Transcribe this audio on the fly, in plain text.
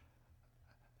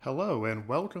Hello, and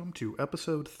welcome to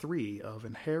episode 3 of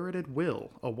Inherited Will,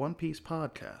 a One Piece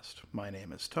podcast. My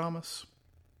name is Thomas.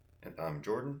 And I'm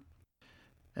Jordan.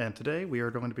 And today we are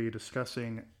going to be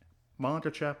discussing manga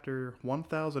chapter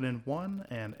 1001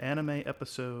 and anime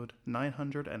episode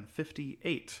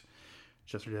 958.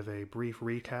 Just to give a brief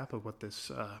recap of what this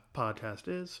podcast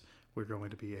is, we're going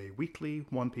to be a weekly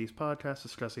One Piece podcast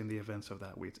discussing the events of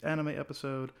that week's anime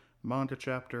episode, manga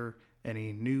chapter,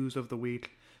 any news of the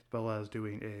week, as well as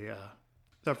doing a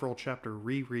several chapter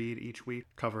reread each week,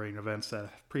 covering events that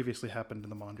have previously happened in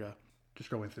the manga, just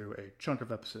going through a chunk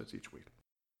of episodes each week.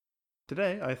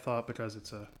 Today, I thought because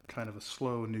it's a kind of a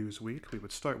slow news week, we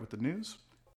would start with the news.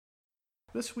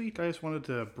 This week, I just wanted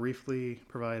to briefly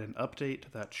provide an update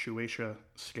to that Shueisha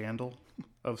scandal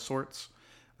of sorts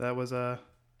that was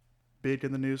big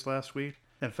in the news last week.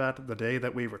 In fact, the day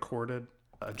that we recorded,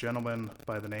 a gentleman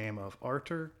by the name of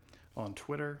Arthur on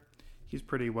Twitter, he's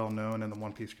pretty well known in the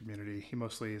One Piece community. He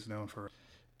mostly is known for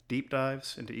deep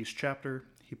dives into each chapter.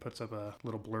 He puts up a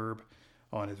little blurb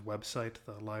on his website,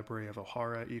 the Library of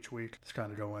Ohara, each week. It's kind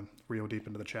of going real deep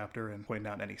into the chapter and pointing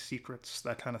out any secrets,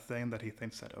 that kind of thing, that he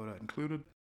thinks that Oda included.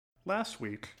 Last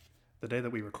week, the day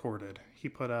that we recorded, he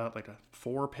put out like a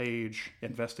 4-page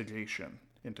investigation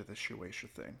into this Shueisha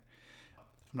thing.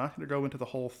 I'm not going to go into the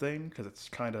whole thing because it's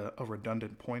kind of a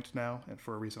redundant point now, and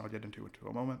for a reason I'll get into it in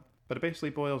a moment. But it basically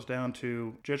boils down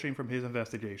to, judging from his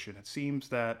investigation, it seems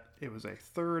that it was a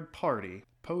third party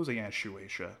posing as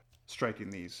Shueisha striking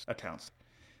these accounts.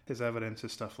 His evidence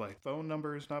is stuff like phone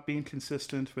numbers not being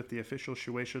consistent with the official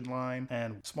Shueisha line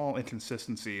and small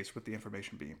inconsistencies with the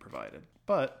information being provided.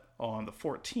 But on the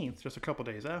 14th, just a couple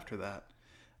days after that,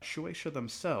 Shueisha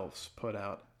themselves put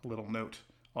out a little note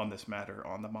on this matter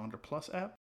on the Manga Plus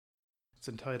app. It's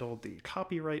entitled The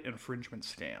Copyright Infringement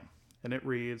Scam, and it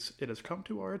reads, "It has come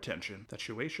to our attention that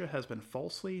Shueisha has been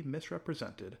falsely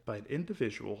misrepresented by an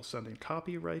individual sending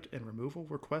copyright and removal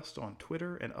requests on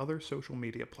Twitter and other social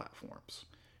media platforms.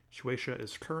 Shueisha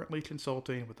is currently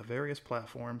consulting with the various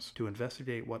platforms to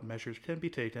investigate what measures can be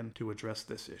taken to address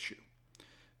this issue."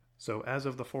 So as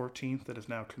of the 14th, it is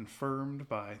now confirmed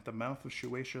by the mouth of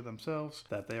Shueisha themselves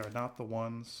that they are not the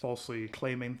ones falsely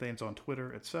claiming things on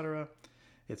Twitter, etc.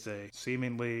 It's a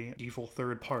seemingly evil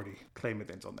third party claiming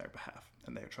things on their behalf,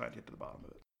 and they're trying to get to the bottom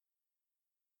of it.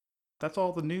 That's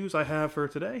all the news I have for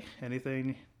today.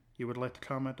 Anything you would like to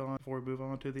comment on before we move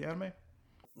on to the anime?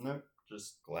 Nope,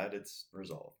 just glad it's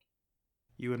resolved.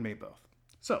 You and me both.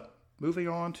 So, moving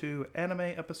on to anime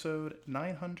episode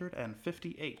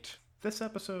 958. This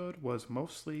episode was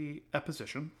mostly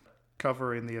exposition,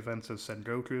 covering the events of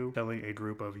Sengoku telling a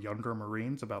group of younger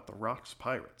Marines about the Rocks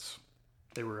Pirates.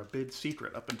 They were a big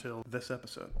secret up until this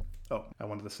episode. Oh, I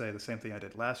wanted to say the same thing I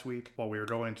did last week. While we were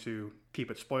going to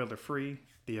keep it spoiler-free,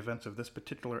 the events of this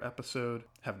particular episode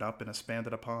have not been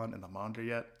expanded upon in the manga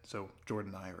yet, so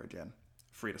Jordan and I are, again,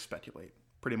 free to speculate,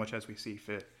 pretty much as we see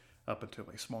fit, up until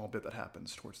a small bit that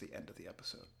happens towards the end of the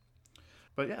episode.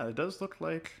 But yeah, it does look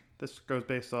like this goes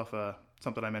based off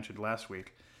something I mentioned last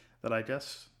week, that I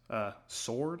guess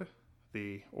SWORD,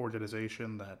 the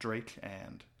organization that Drake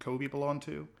and Kobe belong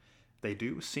to, they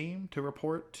do seem to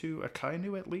report to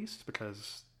Akainu at least,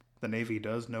 because the Navy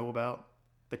does know about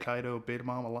the Kaido Big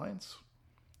Mom alliance.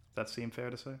 That seem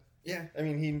fair to say? Yeah, I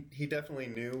mean, he definitely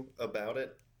knew about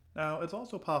it. Now, it's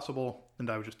also possible, and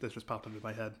this just popped into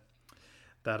my head,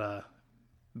 that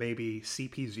maybe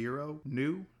CP0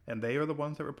 knew, and they are the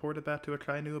ones that reported back to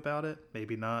Akainu about it.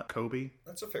 Maybe not Kobe.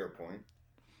 That's a fair point.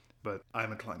 But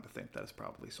I'm inclined to think that is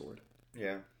probably SWORD.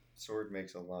 Yeah, SWORD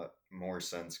makes a lot more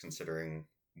sense considering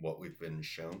what we've been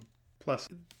shown. Plus,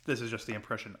 this is just the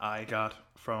impression I got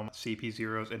from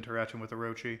CP0's interaction with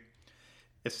Orochi.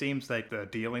 It seems like the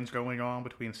dealings going on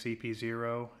between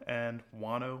CP0 and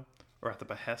Wano are at the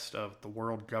behest of the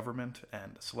world government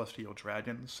and Celestial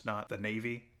Dragons, not the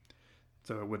Navy.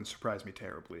 So it wouldn't surprise me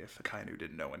terribly if Akainu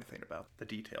didn't know anything about the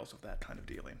details of that kind of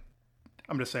dealing.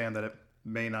 I'm just saying that it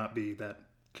may not be that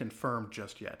confirmed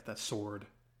just yet that SWORD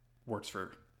works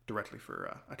directly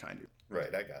for Akainu.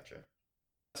 Right, I gotcha.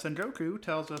 Sengoku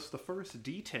tells us the first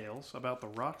details about the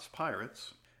Rocks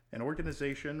Pirates, an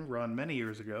organization run many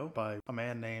years ago by a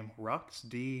man named Rox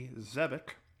D.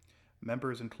 Zebek.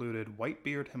 Members included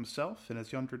Whitebeard himself in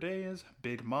his younger days,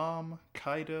 Big Mom,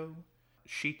 Kaido,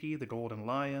 Shiki the Golden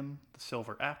Lion, the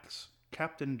Silver Axe,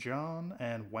 Captain John,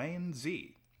 and Wayne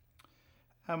Z.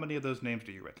 How many of those names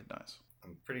do you recognize?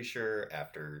 I'm pretty sure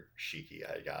after Shiki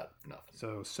I got nothing.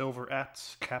 So Silver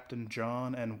Axe, Captain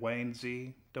John, and Wayne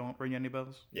Z don't ring any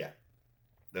bells? Yeah,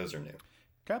 those are new.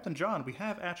 Captain John we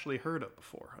have actually heard of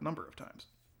before, a number of times.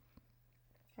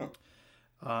 Huh.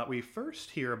 We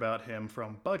first hear about him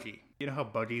from Buggy. You know how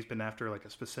Buggy's been after like a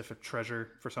specific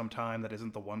treasure for some time that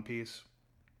isn't the One Piece?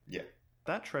 Yeah.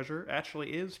 That treasure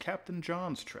actually is Captain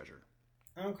John's treasure.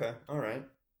 Okay, alright.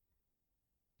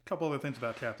 A couple other things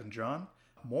about Captain John.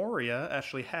 Moria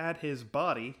actually had his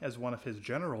body as one of his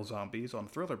general zombies on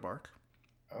Thriller Bark.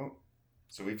 Oh,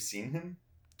 so we've seen him?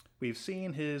 We've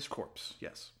seen his corpse,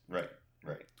 yes. Right,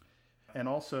 right. And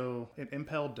also, in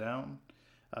Impelled Down,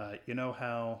 you know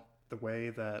how the way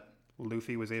that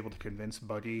Luffy was able to convince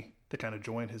Buggy to kind of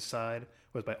join his side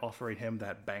was by offering him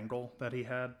that bangle that he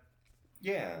had?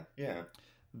 Yeah, yeah.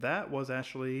 That was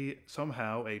actually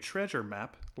somehow a treasure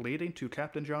map leading to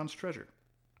Captain John's treasure.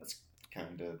 That's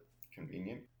kind of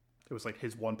convenient. It was like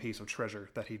his one piece of treasure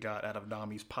that he got out of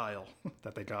Nami's pile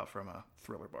that they got from a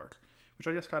Thriller Bark. Which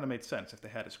I guess kind of made sense. If they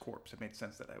had his corpse, it made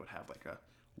sense that I would have like a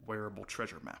wearable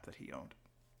treasure map that he owned.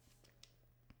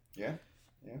 Yeah,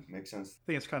 yeah, makes sense. I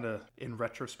think it's kind of, in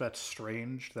retrospect,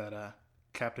 strange that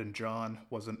Captain John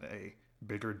wasn't a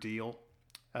bigger deal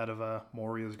out of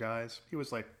Moria's guys. He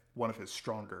was like one of his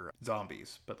stronger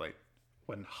zombies, but like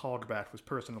when Hogback was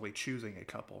personally choosing a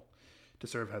couple to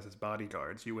serve as his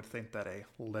bodyguards, you would think that a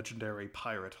legendary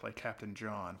pirate like Captain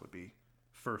John would be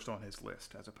first on his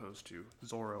list, as opposed to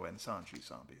Zoro and Sanji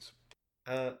zombies.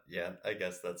 Yeah, I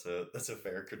guess that's a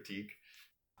fair critique.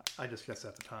 I just guess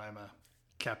at the time,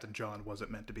 Captain John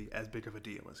wasn't meant to be as big of a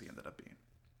deal as he ended up being.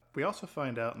 We also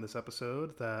find out in this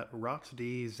episode that Rox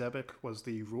D. Zebek was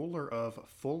the ruler of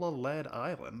Fulla Lead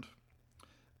Island,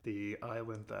 the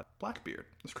island that Blackbeard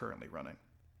is currently running.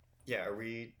 Yeah, are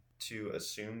we to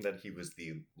assume that he was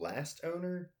the last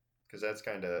owner? Because that's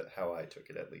kind of how I took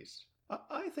it, at least.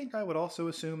 I think I would also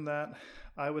assume that.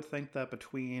 I would think that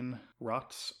between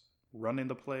Rox running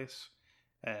the place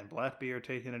and Blackbeard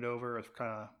taking it over as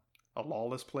kind of a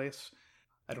lawless place,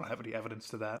 I don't have any evidence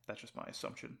to that. That's just my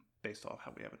assumption based off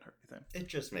how we haven't heard anything. It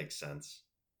just makes sense.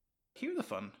 Here's a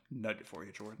fun nugget for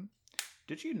you, Jordan.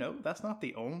 Did you know that's not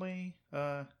the only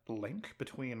link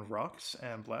between Rox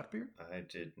and Blackbeard? I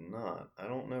did not. I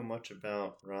don't know much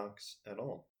about Rox at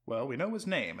all. Well, we know his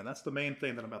name, and that's the main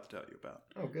thing that I'm about to tell you about.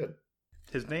 Oh, good.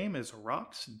 His name is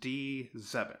Rox D.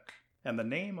 Zebek, and the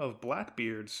name of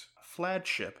Blackbeard's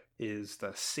flagship is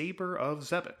the Saber of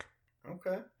Zebek.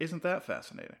 Okay. Isn't that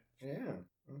fascinating? Yeah,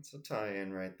 that's a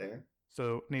tie-in right there.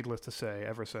 So, needless to say,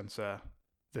 ever since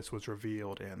this was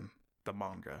revealed in the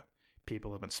manga,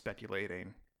 people have been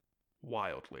speculating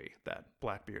wildly that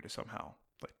Blackbeard is somehow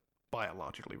like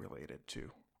biologically related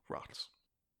to Rox.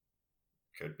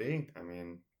 Could be. I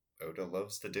mean, Oda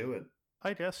loves to do it.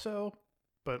 I guess so,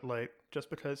 but like just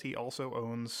because he also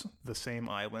owns the same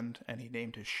island and he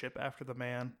named his ship after the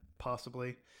man,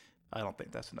 possibly, I don't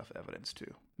think that's enough evidence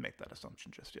to make that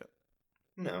assumption just yet.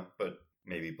 No, but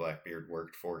maybe Blackbeard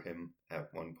worked for him at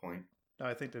one point.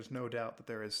 I think there's no doubt that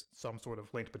there is some sort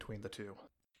of link between the two.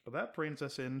 But that brings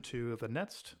us into the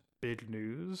next big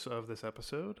news of this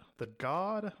episode, the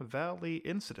God Valley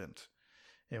Incident,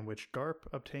 in which Garp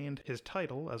obtained his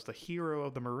title as the hero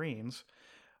of the Marines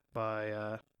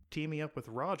by teaming up with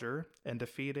Roger and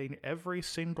defeating every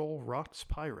single Rox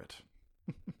pirate.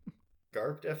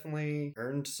 Garp definitely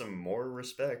earned some more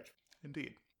respect.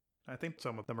 Indeed. I think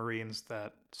some of the Marines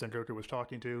that Sengoku was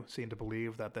talking to seemed to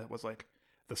believe that that was like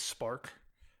the spark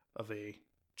of a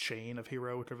chain of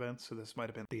heroic events. So this might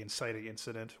have been the inciting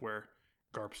incident where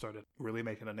Garp started really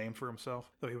making a name for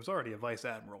himself, though he was already a vice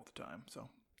admiral at the time, so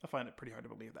I find it pretty hard to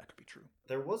believe that could be true.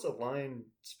 There was a line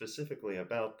specifically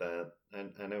about that,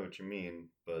 and I know what you mean,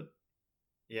 but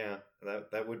yeah,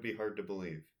 that would be hard to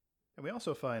believe. And we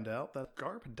also find out that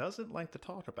Garp doesn't like to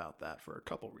talk about that for a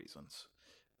couple reasons.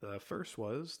 The first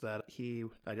was that he,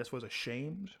 I guess, was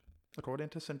ashamed, according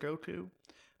to Sengoku,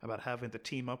 about having to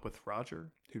team up with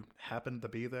Roger, who happened to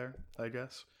be there, I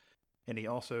guess. And he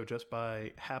also, just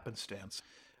by happenstance,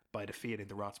 by defeating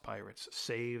the Rox pirates,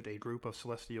 saved a group of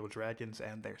celestial dragons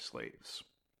and their slaves.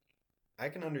 I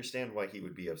can understand why he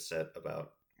would be upset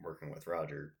about working with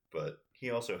Roger, but he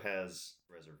also has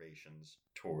reservations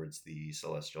towards the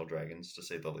celestial dragons, to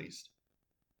say the least.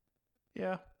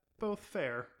 Yeah, both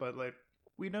fair, but like,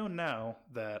 we know now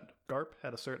that Garp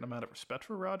had a certain amount of respect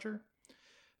for Roger,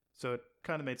 so it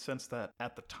kind of made sense that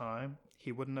at the time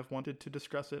he wouldn't have wanted to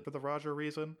discuss it for the Roger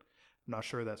reason. I'm not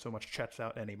sure that so much checks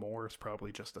out anymore. It's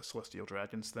probably just the Celestial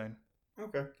Dragons thing.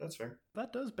 Okay, that's fair.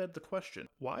 That does beg the question.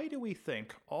 Why do we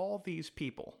think all these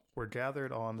people were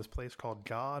gathered on this place called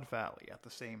God Valley at the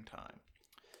same time?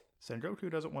 Sengoku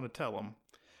doesn't want to tell them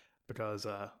because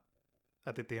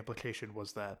I think the implication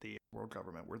was that the world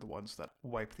government were the ones that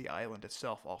wiped the island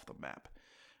itself off the map.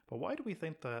 But why do we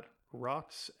think that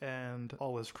Rox and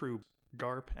all his crew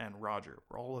Garp, and Roger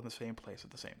were all in the same place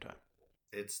at the same time.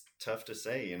 It's tough to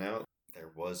say,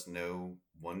 there was no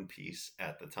One Piece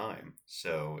at the time,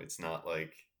 so it's not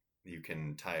like you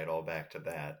can tie it all back to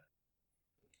that.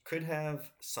 Could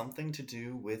have something to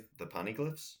do with the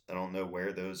poneglyphs. I don't know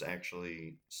where those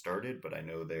actually started, but I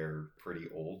know they're pretty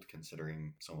old,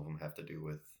 considering some of them have to do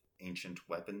with ancient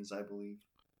weapons, I believe.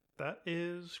 That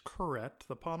is correct.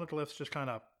 The poneglyphs just kind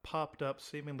of popped up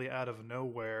seemingly out of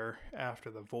nowhere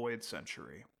after the Void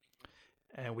Century.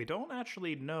 And we don't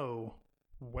actually know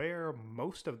where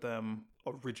most of them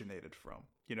originated from.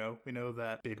 We know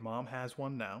that Big Mom has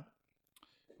one now.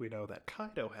 We know that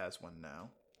Kaido has one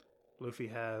now. Luffy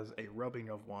has a rubbing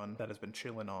of one that has been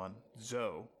chilling on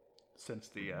Zoe since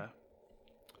the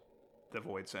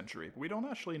Void Century. We don't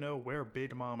actually know where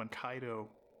Big Mom and Kaido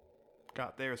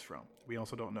got theirs from. We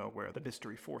also don't know where the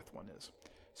mystery fourth one is.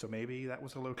 So maybe that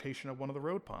was a location of one of the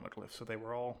road poneglyphs, so they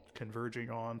were all converging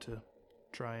on to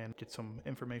try and get some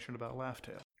information about Laugh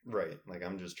Tale. Right,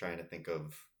 I'm just trying to think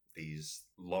of these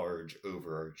large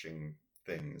overarching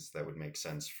things that would make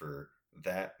sense for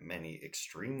that many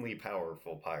extremely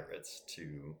powerful pirates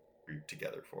to root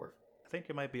together for. I think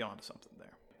you might be onto something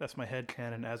there. That's my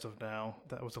headcanon as of now.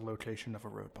 That was a location of a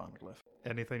road poneglyph.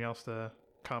 Anything else to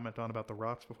comment on about the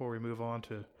rocks before we move on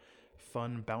to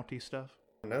fun bounty stuff?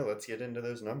 No, let's get into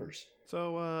those numbers.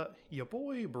 So, your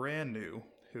boy Brand New,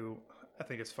 who I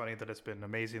think it's funny that it's been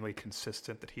amazingly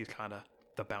consistent that he's kind of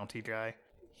the bounty guy.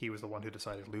 He was the one who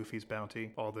decided Luffy's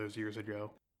bounty all those years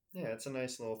ago. Yeah, it's a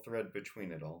nice little thread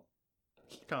between it all.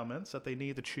 He comments that they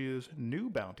need to choose new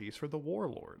bounties for the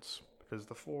warlords, because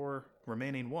the 4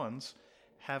 remaining ones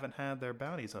haven't had their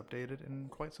bounties updated in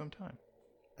quite some time.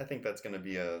 I think that's going to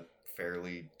be a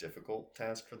fairly difficult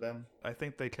task for them. I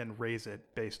think they can raise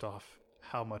it based off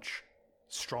how much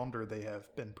stronger they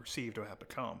have been perceived to have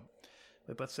become.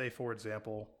 Let's say, for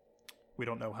example, we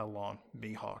don't know how long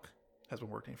Mihawk has been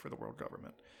working for the world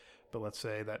government, but let's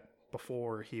say that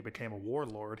before he became a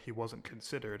warlord, he wasn't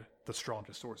considered the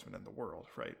strongest swordsman in the world,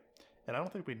 right? And I don't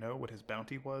think we know what his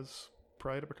bounty was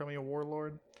prior to becoming a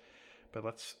warlord, but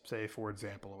let's say, for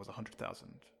example, it was 100,000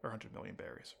 or 100 million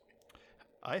berries.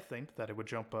 I think that it would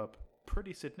jump up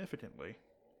pretty significantly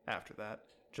after that,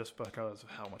 just because of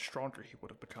how much stronger he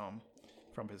would have become,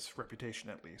 from his reputation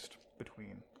at least,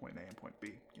 between point A and point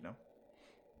B,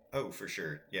 Oh, for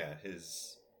sure. Yeah,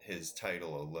 his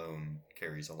title alone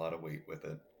carries a lot of weight with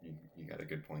it. You got a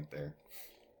good point there.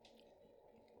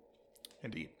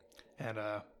 Indeed. And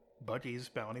Buggy's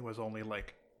bounty was only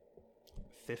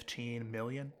 15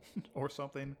 million or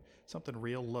something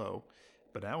real low.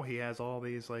 But now he has all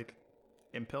these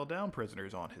impel down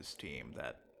prisoners on his team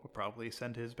that would probably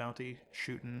send his bounty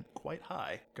shooting quite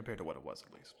high compared to what it was,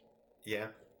 at least. Yeah,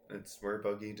 it's where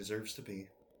Buggy deserves to be.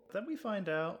 Then we find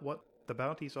out what the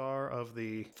bounties are of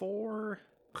the 4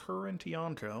 current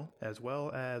Yonko, as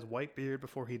well as Whitebeard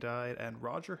before he died, and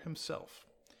Roger himself.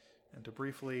 And to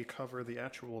briefly cover the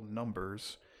actual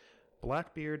numbers,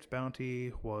 Blackbeard's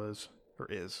bounty was, or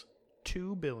is,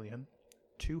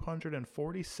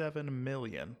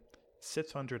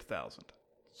 2,247,600,000.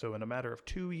 So in a matter of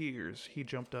 2 years, he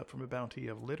jumped up from a bounty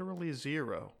of literally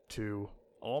 0 to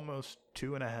almost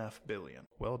 2.5 billion.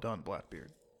 Well done,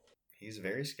 Blackbeard. He's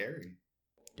very scary.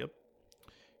 Yep.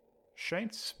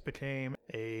 Shanks became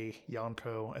a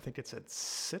Yonko, I think it said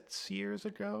 6 years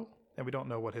ago, and we don't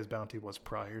know what his bounty was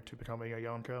prior to becoming a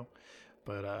Yonko,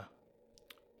 but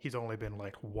he's only been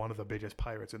one of the biggest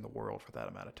pirates in the world for that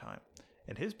amount of time.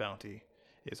 And his bounty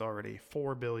is already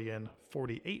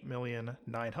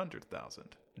 4,048,900,000,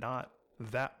 not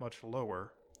that much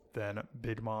lower than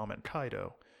Big Mom and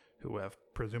Kaido, who have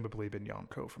presumably been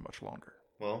Yonko for much longer.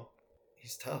 Well,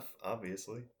 he's tough,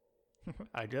 obviously.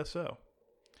 I guess so.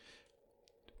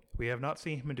 We have not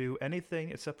seen him do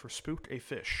anything except for spook a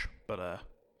fish, but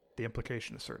the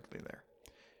implication is certainly there.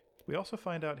 We also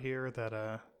find out here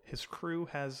that his crew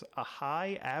has a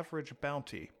high average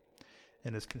bounty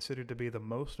and is considered to be the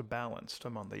most balanced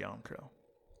among the Yonko.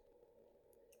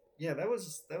 Yeah, that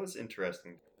was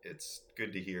interesting. It's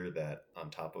good to hear that on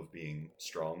top of being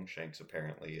strong, Shanks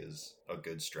apparently is a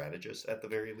good strategist at the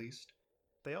very least.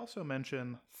 They also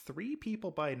mention 3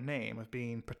 people by name as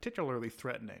being particularly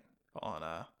threatening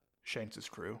on Shanks'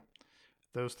 crew.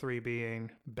 Those 3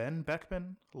 being Ben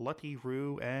Beckman, Lucky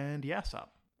Roo, and Yasopp.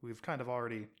 We've kind of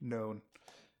already known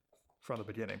from the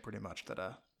beginning pretty much that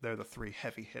they're the 3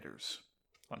 heavy hitters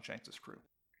on Shanks' crew.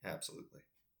 Absolutely.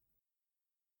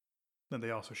 Then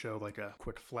they also show a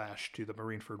quick flash to the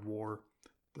Marineford War.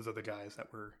 Those are the guys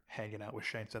that were hanging out with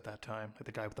Shanks at that time.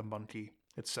 The guy with the monkey,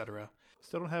 etc.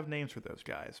 Still don't have names for those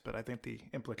guys, but I think the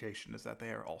implication is that they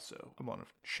are also one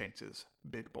of Shanks'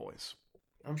 big boys.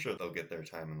 I'm sure they'll get their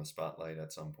time in the spotlight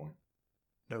at some point.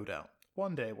 No doubt.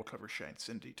 One day we'll cover Shanks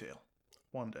in detail.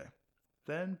 One day.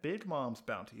 Then Big Mom's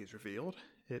bounty is revealed.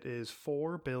 It is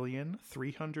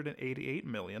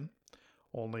 $4,388,000,000,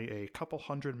 only a couple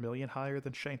hundred million higher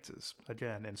than Shanks's,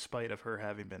 again, in spite of her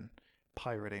having been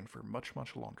pirating for much,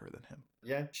 much longer than him.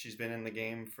 Yeah, she's been in the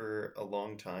game for a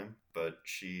long time, but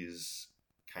she's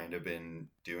kind of been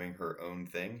doing her own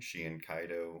thing. She and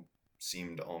Kaido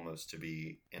seemed almost to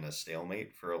be in a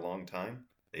stalemate for a long time.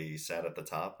 They sat at the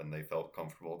top and they felt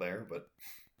comfortable there, but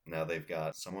now they've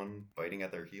got someone biting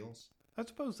at their heels. I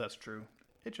suppose that's true.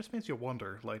 It just makes you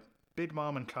wonder, like, Big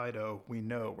Mom and Kaido, we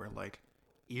know, were like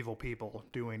evil people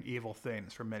doing evil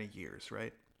things for many years,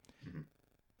 right? Mm-hmm.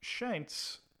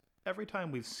 Shanks, every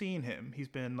time we've seen him, he's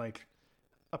been like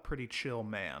a pretty chill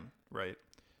man, right?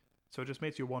 So it just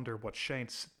makes you wonder what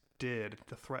Shanks did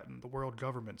to threaten the world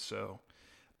government so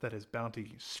that his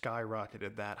bounty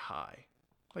skyrocketed that high.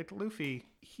 Like, Luffy,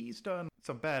 he's done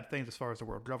some bad things as far as the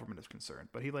world government is concerned,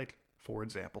 but he, like, for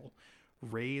example,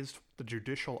 razed the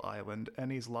Judicial Island,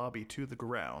 Enies Lobby, to the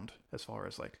ground, as far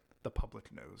as, like, the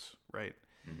public knows, right?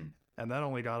 Mm-hmm. And that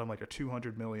only got him, like, a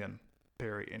 200 million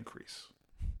berry increase.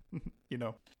 You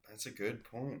know? That's a good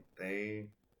point.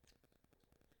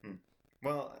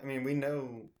 Well, I mean, we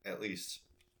know at least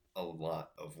a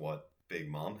lot of what Big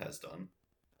Mom has done.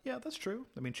 Yeah, that's true.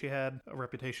 I mean, she had a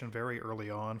reputation very early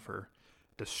on for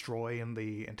destroying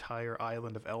the entire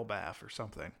island of Elbaf or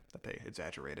something that they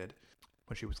exaggerated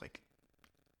when she was like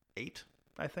 8,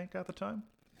 I think, at the time.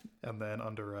 And then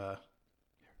under her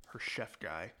chef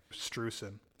guy,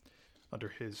 Streusen, under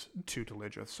his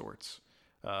tutelage of sorts,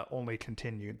 only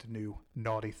continued to do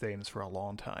naughty things for a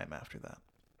long time after that.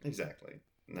 Exactly.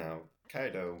 Now,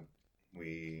 Kaido,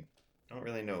 we don't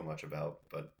really know much about,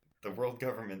 but the world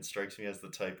government strikes me as the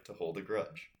type to hold a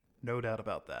grudge. No doubt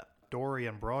about that. Dory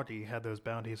and Broggy had those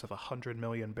bounties of 100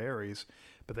 million berries,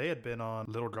 but they had been on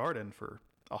Little Garden for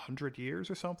 100 years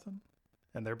or something,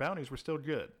 and their bounties were still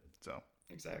good. So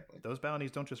Exactly. those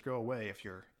bounties don't just go away if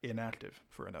you're inactive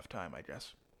for enough time, I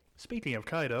guess. Speaking of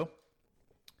Kaido,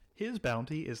 his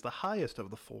bounty is the highest of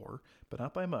the four, but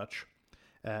not by much,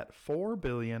 at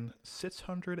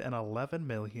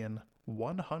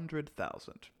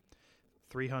 4,611,100,000.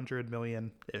 300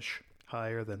 million-ish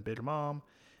higher than Big Mom,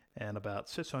 and about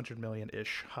 600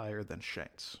 million-ish higher than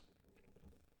Shanks.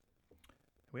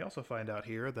 We also find out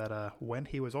here that when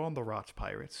he was on the Rocks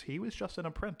Pirates, he was just an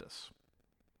apprentice.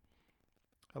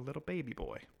 A little baby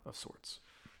boy of sorts.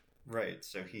 Right,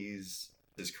 so his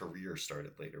career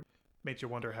started later. Makes you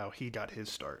wonder how he got his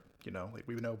start. You know, like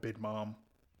we know Big Mom,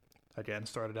 again,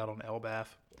 started out on Elbaf,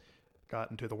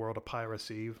 got into the world of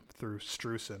piracy through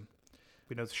Streusen.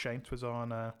 We know Shanks was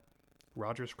on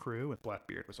Roger's crew, and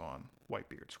Blackbeard was on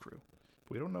Whitebeard's crew.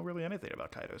 We don't know really anything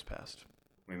about Kaido's past.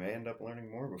 We may end up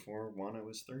learning more before Wano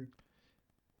is through.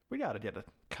 We gotta get a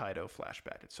Kaido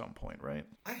flashback at some point, right?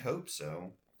 I hope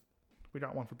so. We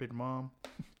got one for Big Mom.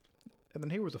 And then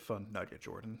here was a fun nugget,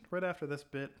 Jordan. Right after this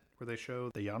bit where they show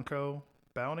the Yonko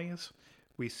bounties,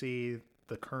 we see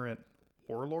the current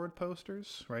Warlord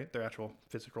posters, right? They're actual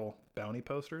physical bounty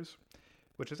posters,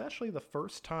 which is actually the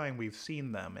first time we've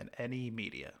seen them in any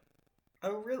media.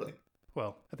 Oh, really?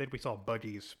 Well, I think we saw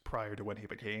Buggies prior to when he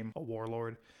became a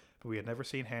warlord, but we had never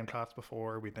seen Hancocks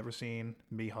before, we'd never seen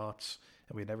Mihawks,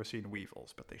 and we'd never seen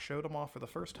Weevils, but they showed them off for the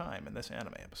first time in this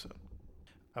anime episode.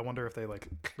 I wonder if they, like,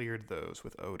 cleared those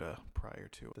with Oda prior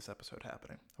to this episode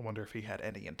happening. I wonder if he had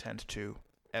any intent to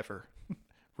ever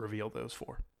reveal those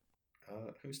for.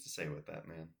 Who's to say with that,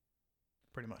 man?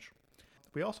 Pretty much.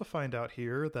 We also find out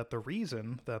here that the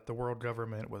reason that the world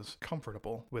government was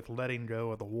comfortable with letting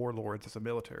go of the warlords as a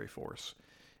military force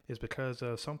is because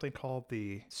of something called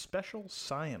the Special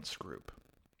Science Group.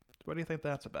 What do you think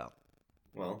that's about?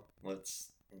 Well,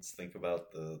 let's think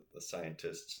about the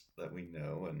scientists that we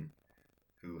know and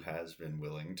who has been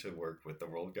willing to work with the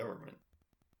world government.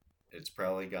 It's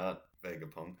probably got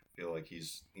Vegapunk. I feel like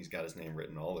he's got his name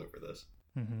written all over this.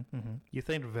 You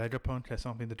think Vegapunk has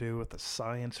something to do with the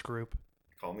science group?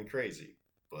 Call me crazy,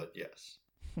 but yes.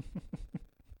 I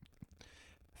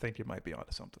think you might be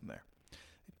onto something there.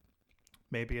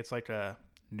 Maybe it's like a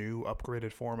new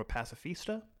upgraded form of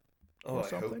pacifista? Oh, or I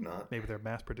something? hope not. Maybe they're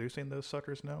mass producing those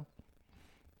suckers now?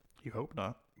 You hope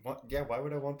not. What? Yeah, why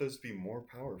would I want those to be more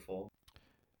powerful?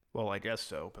 Well, I guess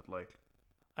so, but like,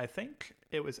 I think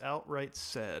it was outright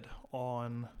said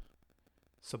on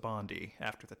Sabaody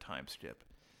after the time skip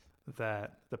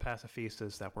that the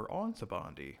pacifistas that were on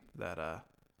Sabaody, that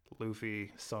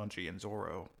Luffy, Sanji, and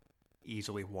Zoro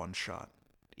easily one-shot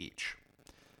each.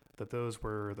 That those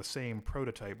were the same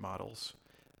prototype models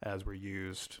as were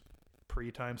used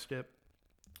pre-time skip.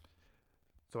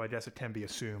 So I guess it can be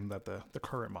assumed that the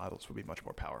current models would be much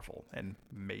more powerful and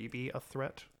maybe a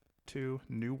threat to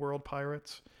New World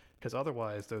pirates, because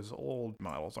otherwise those old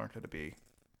models aren't going to be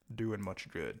doing much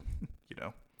good, you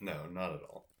know? No, not at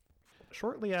all.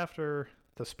 Shortly after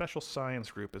the Special Science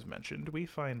Group is mentioned, we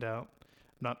find out,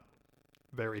 not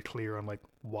very clear on like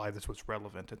why this was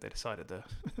relevant and they decided to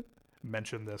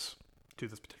mention this to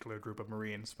this particular group of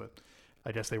Marines, but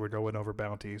I guess they were going over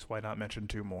bounties. Why not mention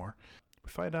two more? We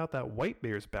find out that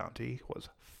Whitebeard's bounty was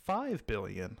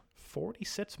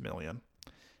 5,046,000,000,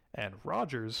 and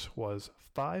Rogers was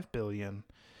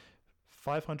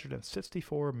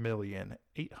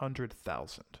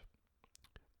 5,564,800,000.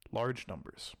 Large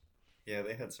numbers. Yeah,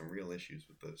 they had some real issues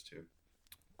with those two.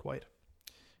 Quite.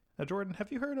 Now, Jordan,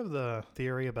 have you heard of the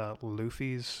theory about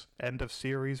Luffy's end of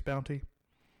series bounty?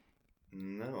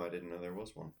 No, I didn't know there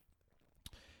was one.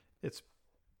 It's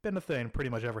been a thing pretty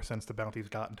much ever since the bounties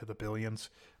got into the billions,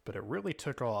 but it really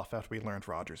took off after we learned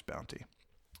Roger's bounty.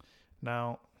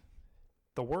 Now,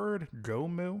 the word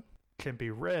Gomu can be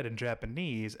read in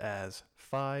Japanese as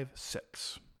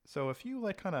 5-6. So if you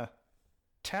like kind of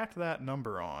tack that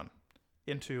number on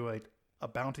into a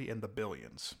bounty in the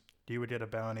billions, you would get a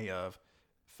bounty of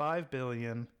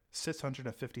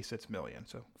 5,656,000,000.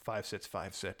 So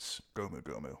 5,656 Gomu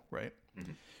Gomu, right?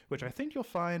 Mm-hmm. Which I think you'll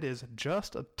find is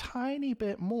just a tiny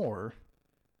bit more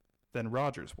than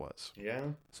Rogers was.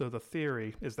 Yeah. So the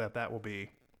theory is that that will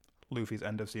be Luffy's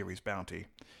end of series bounty,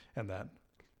 and that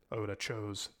Oda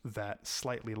chose that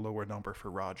slightly lower number for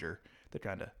Roger to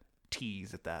kind of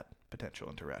tease at that potential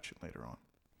interaction later on.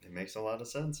 It makes a lot of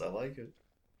sense. I like it.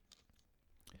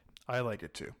 I like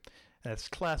it too. And it's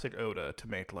classic Oda to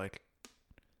make like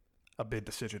a big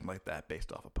decision like that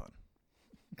based off a pun.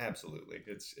 Absolutely.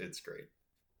 It's great.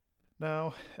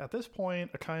 Now, at this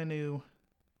point, Akainu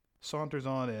saunters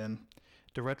on in,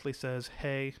 directly says,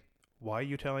 "Hey, why are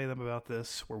you telling them about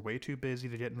this? We're way too busy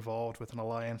to get involved with an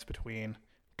alliance between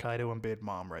Kaido and Big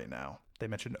Mom right now." They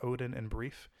mention Odin in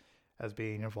brief as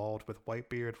being involved with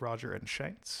Whitebeard, Roger, and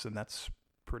Shanks, and that's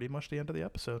pretty much the end of the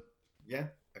episode. Yeah,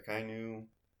 Akainu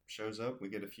shows up. We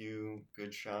get a few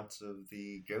good shots of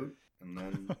the goat, and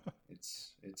then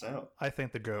it's out. I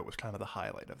think the goat was kind of the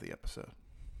highlight of the episode.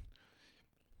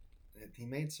 He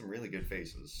made some really good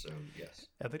faces, so yes.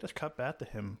 And they just cut back to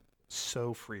him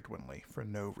so frequently for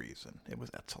no reason. It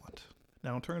was excellent.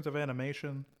 Now, in terms of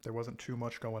animation, there wasn't too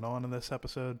much going on in this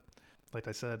episode. Like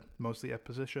I said, mostly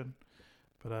exposition,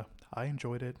 but I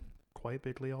enjoyed it quite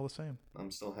bigly all the same.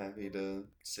 I'm still happy to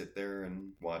sit there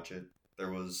and watch it.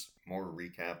 There was more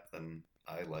recap than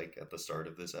I like at the start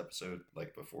of this episode,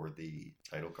 like before the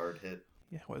title card hit.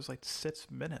 Yeah, it was like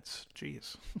 6 minutes.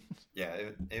 Jeez.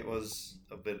 Yeah, it was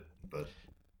a bit, but...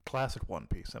 Classic One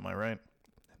Piece, am I right?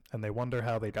 And they wonder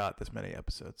how they got this many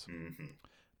episodes. Mm-hmm.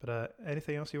 But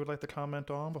anything else you would like to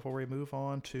comment on before we move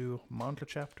on to Manga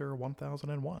Chapter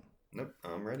 1001? Nope,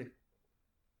 I'm ready.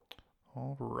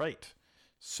 All right.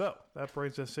 So, that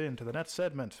brings us into the next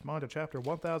segment, Manga Chapter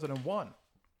 1001.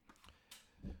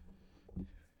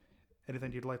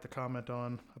 Anything you'd like to comment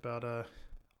on about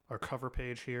our cover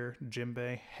page here?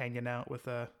 Jinbei hanging out with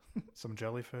some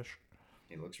jellyfish.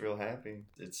 He looks real happy.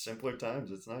 It's simpler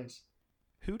times. It's nice.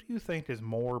 Who do you think is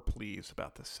more pleased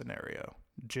about this scenario?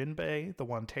 Jinbei, the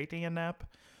one taking a nap,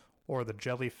 or the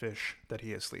jellyfish that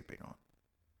he is sleeping on?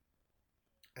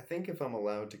 I think if I'm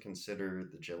allowed to consider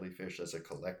the jellyfish as a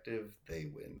collective,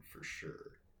 they win for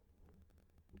sure.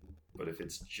 But if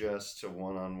it's just a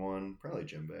one-on-one, probably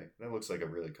Jinbei. That looks like a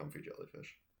really comfy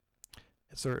jellyfish.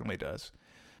 It certainly does.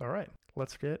 All right,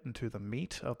 let's get into the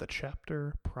meat of the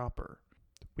chapter proper.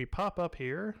 We pop up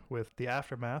here with the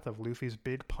aftermath of Luffy's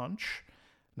big punch.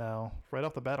 Now, right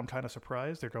off the bat, I'm kind of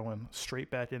surprised they're going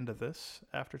straight back into this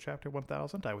after Chapter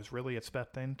 1000. I was really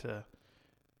expecting to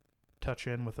touch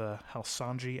in with how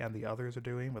Sanji and the others are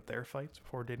doing with their fights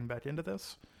before getting back into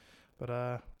this. But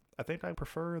I think I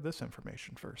prefer this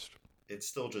information first. It's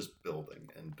still just building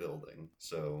and building,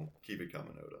 so keep it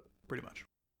coming, Oda. Pretty much.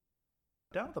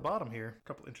 Down at the bottom here, a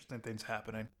couple interesting things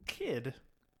happening. Kid,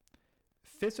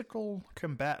 physical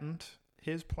combatant,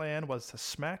 his plan was to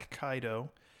smack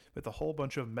Kaido with a whole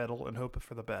bunch of metal and hope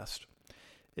for the best,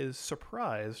 is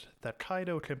surprised that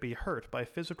Kaido can be hurt by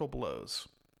physical blows.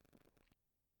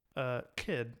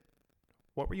 Kid,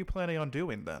 what were you planning on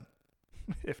doing then?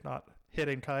 If not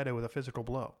hitting Kaido with a physical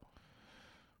blow?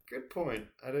 Good point.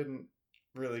 I didn't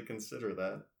really consider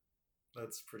that.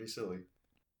 That's pretty silly.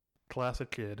 Classic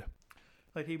Kid.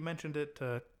 Like, he mentioned it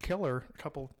to Killer a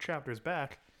couple chapters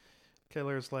back.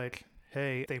 Killer's like,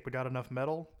 hey, think we got enough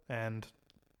metal? And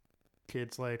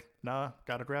Kid's like, nah,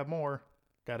 gotta grab more.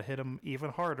 Gotta hit him even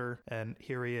harder. And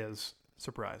here he is,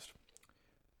 surprised.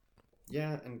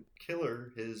 Yeah, and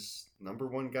Killer, his number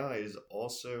one guy, is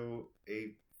also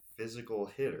a physical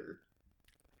hitter.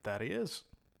 That he is.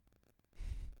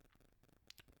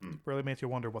 Really makes you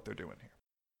wonder what they're doing here.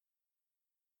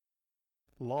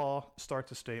 Law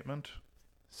starts a statement,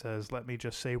 says, let me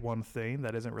just say one thing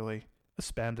that isn't really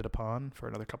expanded upon for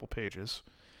another couple pages.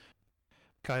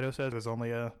 Kaido says there's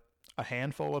only a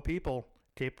handful of people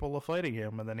capable of fighting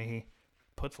him, and then he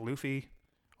puts Luffy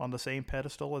on the same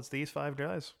pedestal as these 5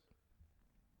 guys.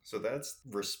 So that's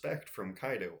respect from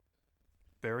Kaido.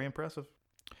 Very impressive.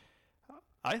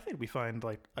 I think we find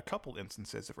like a couple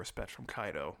instances of respect from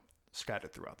Kaido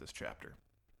scattered throughout this chapter.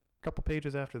 A couple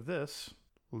pages after this,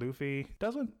 Luffy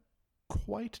doesn't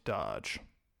quite dodge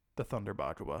the Thunder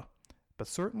Bagua, but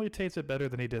certainly takes it better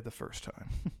than he did the first time.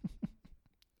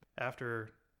 After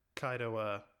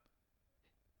Kaido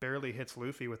barely hits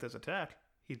Luffy with his attack,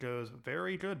 he goes,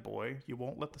 very good, boy. You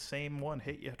won't let the same one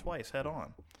hit you twice head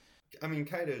on. I mean,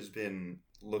 Kaido's been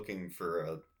looking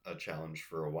for a challenge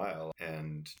for a while,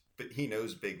 but he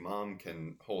knows Big Mom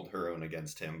can hold her own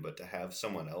against him, but to have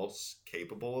someone else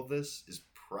capable of this is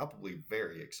probably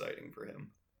very exciting for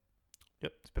him.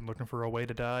 Yep, he's been looking for a way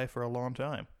to die for a long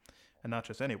time. And not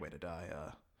just any way to die,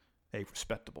 a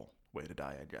respectable way to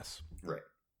die, I guess. Right.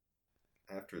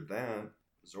 After that,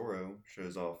 Zoro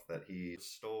shows off that he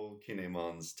stole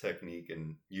Kinemon's technique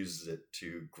and uses it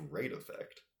to great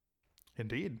effect.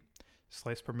 Indeed.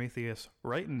 Slice Prometheus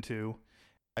right in two.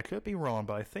 I could be wrong,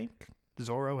 but I think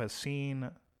Zoro has seen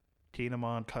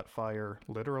Kinemon cut fire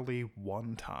literally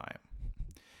one time,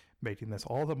 making this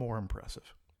all the more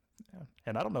impressive. Yeah.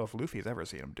 And I don't know if Luffy's ever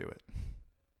seen him do it.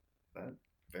 That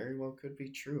very well could be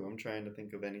true. I'm trying to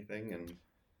think of anything, and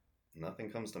nothing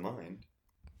comes to mind.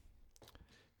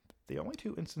 The only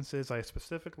 2 instances I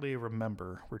specifically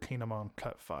remember where Kinemon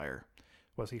cut fire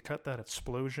was he cut that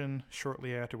explosion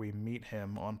shortly after we meet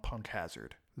him on Punk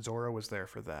Hazard. Zoro was there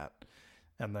for that.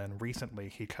 And then recently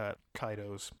he cut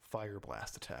Kaido's Fire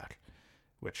Blast attack,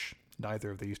 which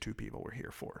neither of these 2 people were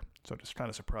here for. So I'm just kind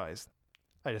of surprised.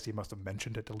 I guess he must have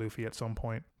mentioned it to Luffy at some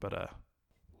point, but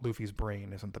Luffy's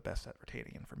brain isn't the best at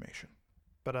retaining information.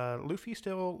 But Luffy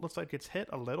still looks like gets hit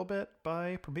a little bit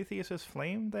by Prometheus's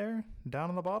flame there, down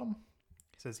on the bottom.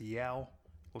 He says, yow.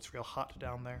 Looks real hot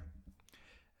down there.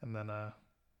 And then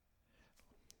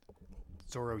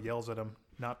Zoro yells at him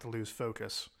not to lose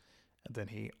focus, and then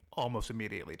he almost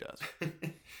immediately does.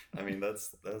 I mean, that's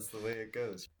the way it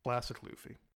goes. Classic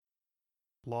Luffy.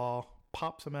 Law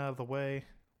pops him out of the way,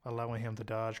 allowing him to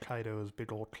dodge Kaido's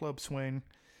big old club swing,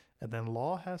 and then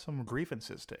Law has some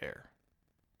grievances to air.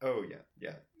 Oh,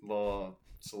 yeah. Law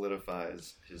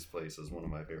solidifies his place as one of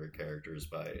my favorite characters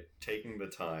by taking the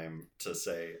time to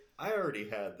say, I already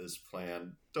had this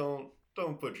plan. Don't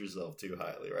put yourself too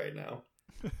highly right now.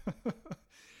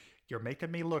 You're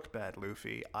making me look bad,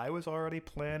 Luffy. I was already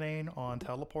planning on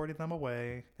teleporting them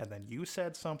away, and then you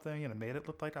said something and it made it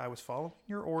look like I was following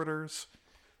your orders.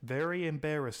 Very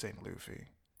embarrassing, Luffy.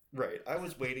 Right. I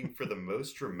was waiting for the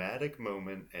most dramatic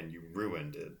moment, and you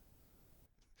ruined it.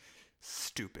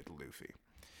 Stupid Luffy.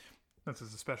 This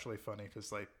is especially funny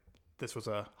because, like, this was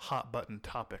a hot button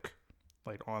topic,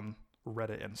 like, on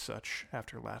Reddit and such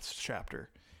after last chapter.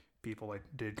 People, like,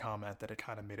 did comment that it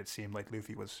kind of made it seem like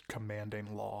Luffy was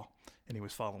commanding Law and he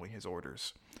was following his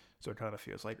orders. So it kind of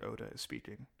feels like Oda is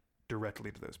speaking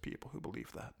directly to those people who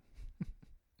believe that.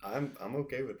 I'm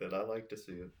okay with it. I like to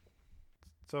see it.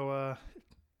 So,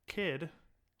 Kid,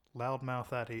 loudmouth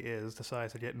that he is,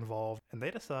 decides to get involved, and they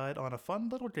decide on a fun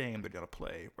little game they're going to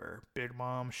play, where Big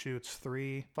Mom shoots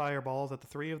 3 fireballs at the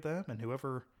 3 of them, and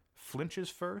whoever flinches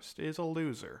first is a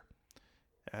loser.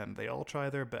 And they all try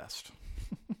their best.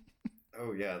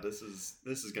 Oh yeah, this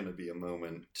is going to be a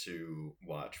moment to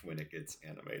watch when it gets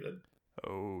animated.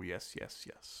 Oh, yes.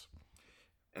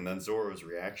 And then Zoro's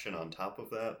reaction on top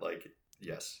of that, like,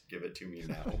 yes, give it to me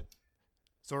now.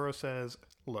 Zoro says,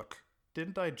 look,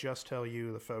 didn't I just tell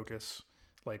you the focus,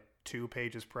 like, 2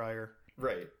 pages prior?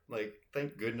 Right. Like,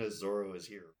 thank goodness Zoro is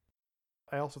here.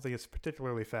 I also think it's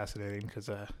particularly fascinating because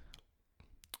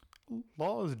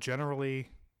Law is generally,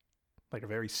 like, a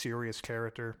very serious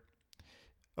character.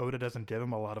 Oda doesn't give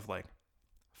him a lot of, like,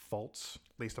 faults,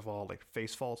 least of all, like,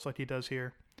 face faults like he does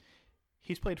here.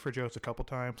 He's played for jokes a couple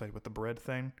times, like with the bread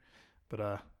thing,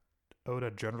 but Oda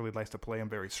generally likes to play him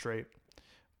very straight.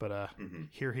 But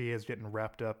here he is getting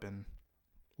wrapped up in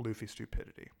Luffy's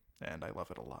stupidity, and I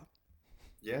love it a lot.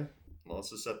 Yeah, Law's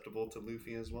susceptible to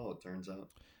Luffy as well, it turns out.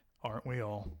 Aren't we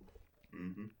all?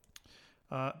 Mm-hmm.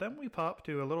 Then we pop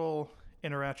to a little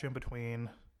interaction between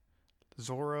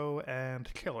Zoro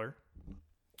and Killer.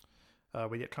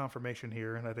 We get confirmation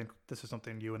here, and I think this is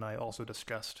something you and I also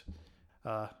discussed.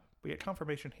 We get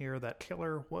confirmation here that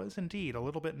Killer was indeed a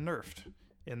little bit nerfed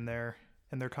in their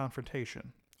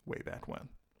confrontation way back when.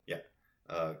 Yeah.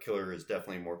 Killer is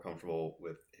definitely more comfortable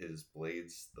with his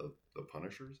blades, the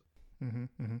Punishers. Mm-hmm,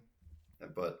 mm-hmm.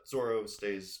 But Zoro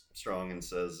stays strong and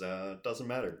says, doesn't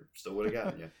matter, still would have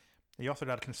gotten you. You also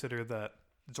got to consider that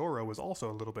Zoro was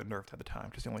also a little bit nerfed at the time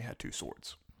because he only had 2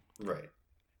 swords. Right.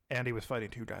 And he was fighting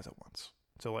 2 guys at once.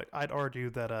 So like, I'd argue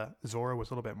that Zoro was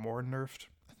a little bit more nerfed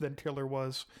than Killer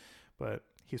was, but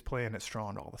he's playing it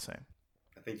strong all the same.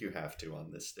 I think you have to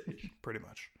on this stage. Pretty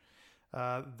much.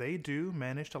 They do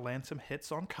manage to land some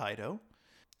hits on Kaido,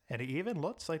 and he even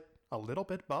looks like a little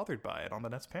bit bothered by it on the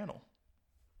next panel.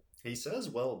 He says,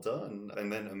 well done,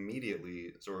 and then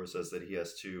immediately Zoro says that he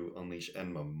has to unleash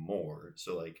Enma more.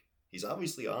 So, like, he's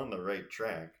obviously on the right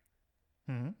track.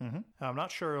 Mm-hmm, mm-hmm. I'm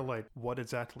not sure, like, what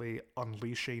exactly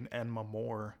unleashing Enma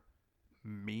more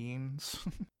means.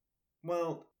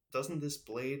 Well, doesn't this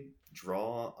blade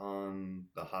draw on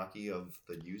the haki of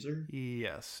the user?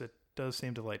 Yes, it does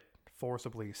seem to, like,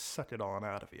 forcibly suck it on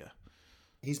out of you.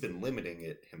 He's been limiting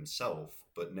it himself,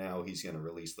 but now he's going to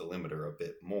release the limiter a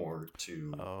bit more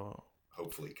to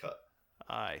hopefully cut.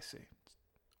 I see.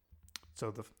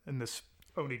 So in this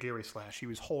Onigiri slash, he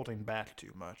was holding back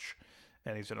too much,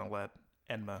 and he's going to let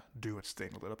Enma do its thing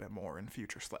a little bit more in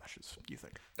future slashes, you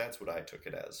think? That's what I took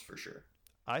it as, for sure.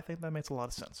 I think that makes a lot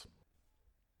of sense.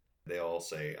 They all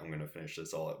say, I'm going to finish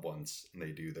this all at once, and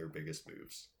they do their biggest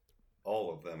moves.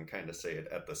 All of them kind of say it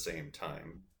at the same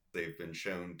time. They've been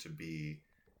shown to be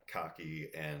cocky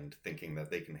and thinking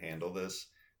that they can handle this.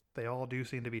 They all do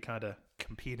seem to be kind of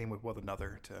competing with one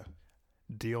another to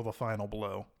deal the final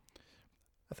blow.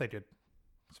 I think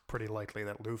it's pretty likely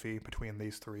that Luffy, between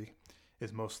these 3,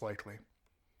 is most likely.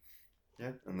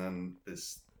 Yeah, and then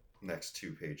this next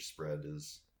 2-page spread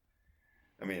is...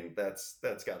 I mean, that's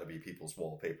got to be people's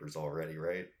wallpapers already,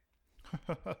 right?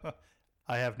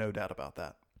 I have no doubt about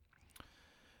that.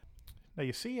 Now,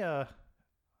 you see, I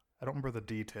don't remember the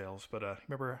details, but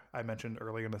remember I mentioned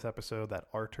earlier in this episode that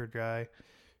Arthur guy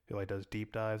who like does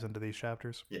deep dives into these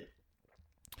chapters? Yeah.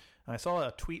 And I saw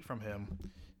a tweet from him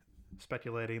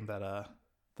speculating that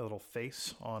the little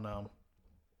face on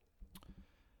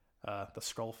the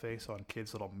skull face on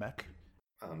Kid's little mech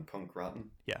On Punk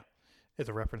Rotten? Yeah. Is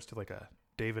a reference to like a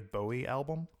David Bowie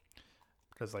album.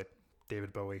 Because like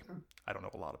David Bowie, I don't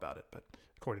know a lot about it, but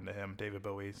according to him, David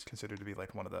Bowie is considered to be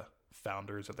like one of the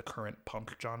founders of the current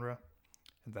punk genre.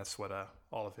 And that's what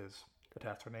all of his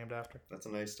tats are named after. That's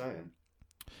a nice tie-in.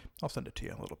 I'll send it to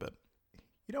you in a little bit.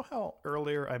 You know how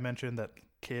earlier I mentioned that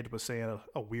Kid was saying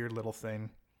a weird little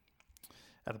thing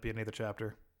at the beginning of the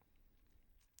chapter?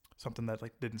 Something that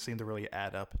like didn't seem to really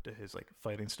add up to his like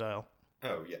fighting style.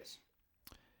 Oh, yes.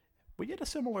 We get a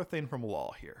similar thing from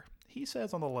Law here. He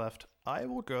says on the left, I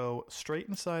will go straight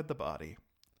inside the body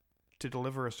to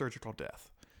deliver a surgical death.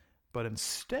 But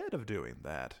instead of doing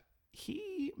that,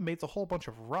 he makes a whole bunch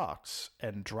of rocks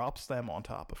and drops them on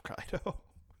top of Kaido.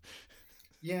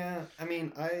 Yeah, I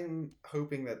mean, I'm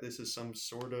hoping that this is some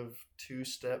sort of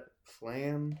 2-step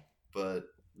plan, but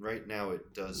right now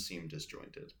it does seem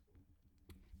disjointed.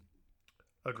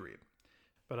 Agreed.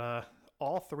 But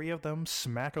all 3 of them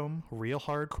smack him real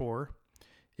hardcore.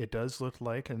 It does look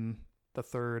like in the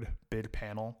 3rd big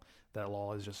panel that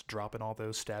Law is just dropping all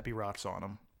those stabby rocks on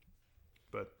him.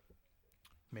 But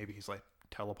maybe he's like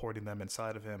teleporting them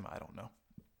inside of him. I don't know.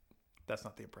 That's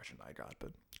not the impression I got,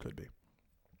 but could be.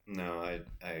 No,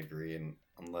 I agree. And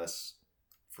unless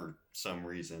for some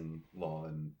reason Law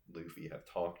and Luffy have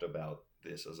talked about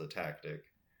this as a tactic,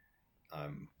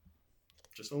 I'm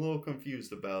just a little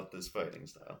confused about this fighting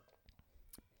style.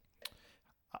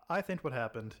 I think what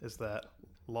happened is that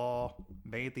Law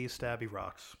made these stabby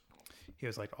rocks. He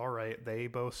was like, all right, they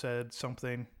both said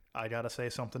something. I gotta say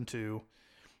something too.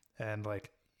 And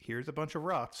like, here's a bunch of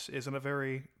rocks isn't a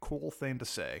very cool thing to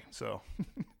say. So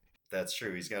That's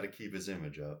true. He's got to keep his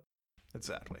image up.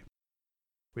 Exactly.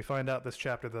 We find out this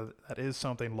chapter that is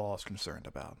something Law is concerned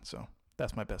about. So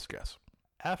that's my best guess.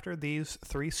 After these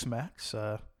 3 smacks,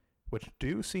 which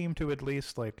do seem to at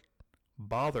least like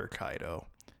bother Kaido,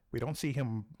 we don't see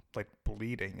him like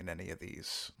bleeding in any of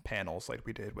these panels like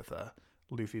we did with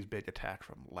Luffy's big attack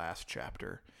from last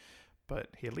chapter, but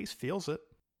he at least feels it.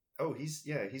 Oh, he's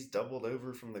doubled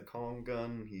over from the Kong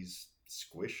gun. He's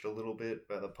squished a little bit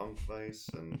by the punk vice,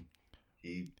 and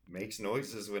he makes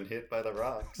noises when hit by the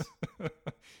rocks. Do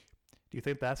you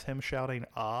think that's him shouting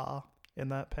 "ah" in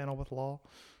that panel with Law?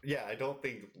 Yeah, I don't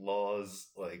think Law's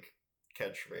like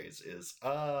catchphrase is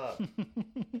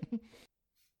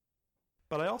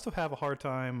But I also have a hard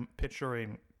time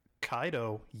picturing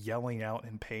Kaido yelling out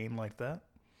in pain like that.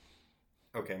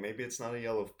 Okay, maybe it's not a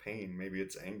yell of pain. Maybe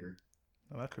it's anger.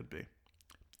 Well, that could be.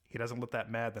 He doesn't look that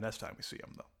mad the next time we see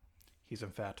him, though. He's,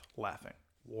 in fact, laughing.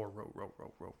 War, row, row,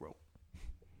 row, row, row.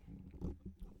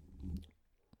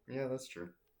 Yeah, that's true.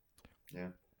 Yeah.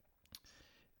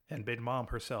 And Big Mom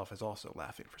herself is also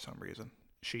laughing for some reason.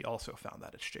 She also found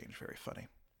that exchange very funny.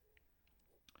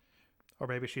 Or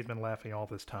maybe she's been laughing all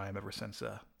this time ever since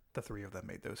the three of them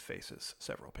made those faces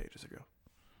several pages ago.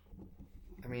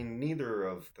 I mean, neither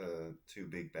of the two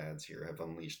big bads here have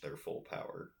unleashed their full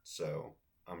power, so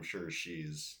I'm sure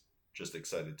she's just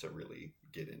excited to really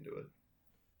get into it.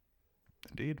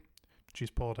 Indeed.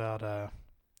 She's pulled out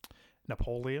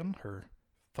Napoleon, her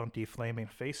funky flaming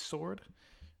face sword,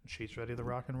 and she's ready to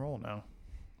rock and roll now.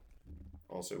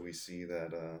 Also, we see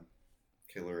that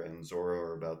Killer and Zoro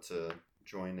are about to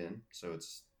join in, so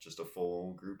it's just a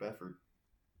full group effort.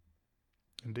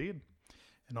 Indeed.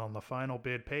 And on the final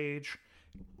bid page,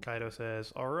 Kaido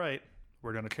says, all right,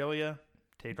 we're going to kill you,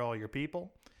 take all your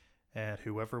people, and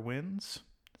whoever wins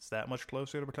is that much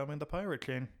closer to becoming the Pirate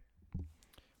King.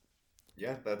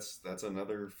 Yeah, that's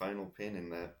another final pin in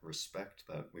that respect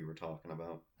that we were talking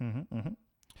about.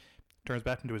 Turns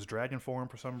back into his dragon form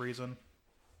for some reason.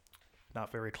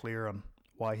 Not very clear on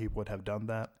why he would have done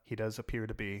that. He does appear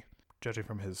to be, judging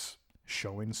from his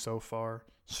showing so far,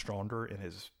 stronger in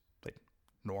his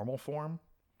normal form,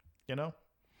 you know?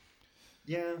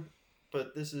 Yeah,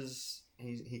 but this is...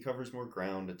 He covers more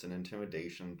ground. It's an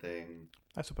intimidation thing.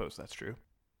 I suppose that's true.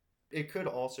 It could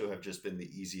also have just been the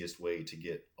easiest way to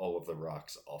get all of the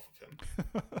rocks off of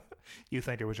him. You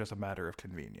think it was just a matter of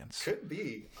convenience? Could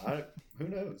be. Who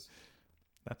knows?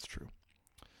 That's true.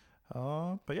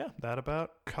 But yeah, that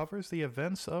about covers the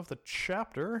events of the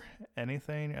chapter.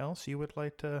 Anything else you would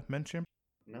like to mention?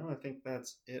 No, I think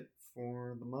that's it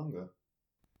for the manga.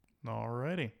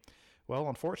 Alrighty. Well,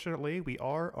 unfortunately, we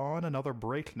are on another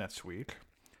break next week.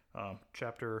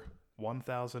 Chapter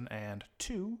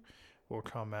 1002 will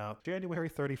come out January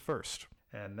 31st.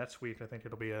 And next week, I think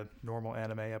it'll be a normal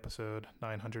anime episode,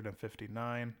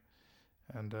 959.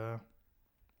 And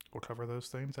we'll cover those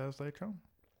things as they come.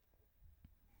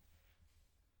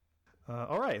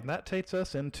 All right, and that takes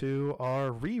us into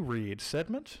our reread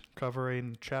segment,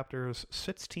 covering chapters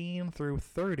 16 through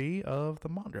 30 of the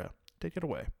manga. Take it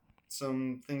away.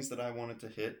 Some things that I wanted to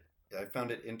hit. I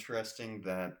found it interesting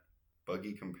that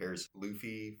Buggy compares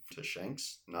Luffy to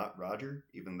Shanks, not Roger,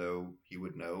 even though he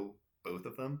would know both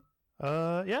of them.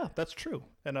 Yeah, that's true.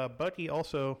 And Buggy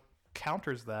also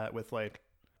counters that with,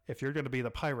 if you're going to be the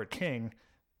Pirate King,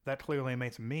 that clearly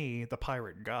makes me the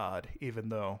Pirate God, even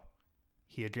though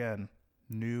he, again,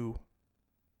 knew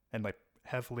and,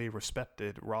 heavily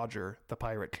respected Roger, the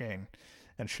Pirate King,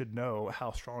 and should know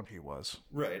how strong he was.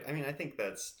 Right. I mean, I think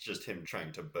that's just him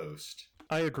trying to boast.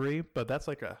 I agree, but that's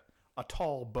a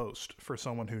tall boast for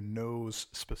someone who knows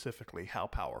specifically how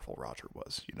powerful Roger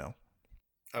was, you know?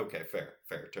 Okay, fair,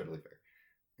 totally fair.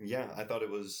 Yeah, I thought it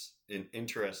was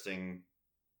interesting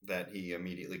that he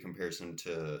immediately compares him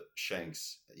to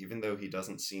Shanks, even though he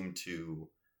doesn't seem to,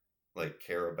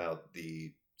 care about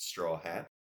the straw hat.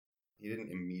 He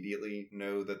didn't immediately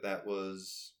know that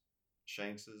was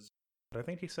Shanks's. But I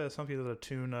think he says something to the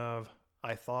tune of,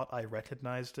 I thought I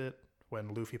recognized it,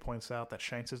 when Luffy points out that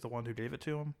Shanks is the one who gave it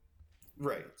to him.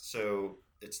 Right, so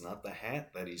it's not the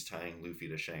hat that he's tying Luffy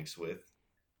to Shanks with.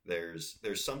 There's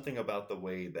something about the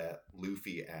way that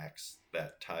Luffy acts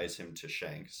that ties him to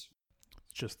Shanks.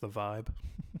 It's just the vibe.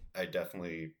 I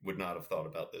definitely would not have thought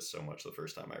about this so much the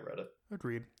first time I read it.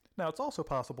 Agreed. Now, it's also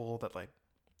possible that,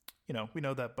 we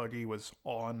know that Buggy was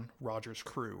on Roger's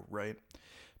crew, right?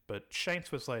 But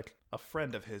Shanks was, a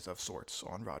friend of his of sorts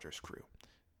on Roger's crew.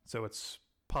 So it's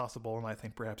possible, and I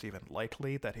think perhaps even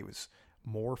likely, that he was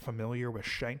more familiar with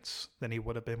Shanks than he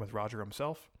would have been with Roger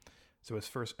himself. So his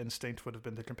first instinct would have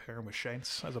been to compare him with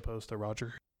Shanks as opposed to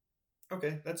Roger.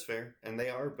 Okay, that's fair. And they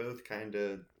are both kind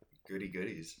of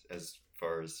goody-goodies as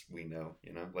far as we know,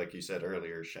 Like you said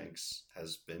earlier, Shanks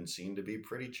has been seen to be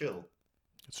pretty chill.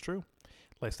 It's true.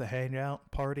 Likes to hang out,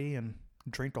 party, and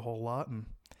drink a whole lot, and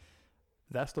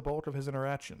that's the bulk of his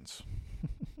interactions.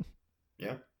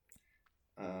 Yeah.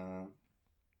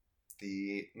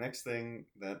 The next thing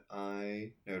that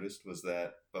I noticed was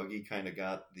that Buggy kind of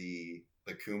got the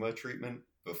Kuma treatment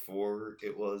before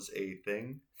it was a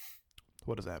thing.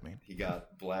 What does that mean? He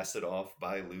got blasted off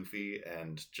by Luffy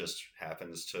and just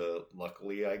happens to,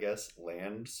 luckily, I guess,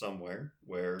 land somewhere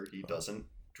where he doesn't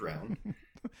drown.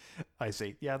 I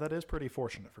see. Yeah, that is pretty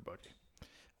fortunate for Buggy.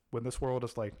 when this world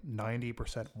is like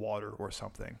 90% water or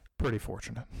something. Pretty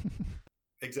fortunate.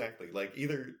 Exactly. Like,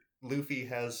 either Luffy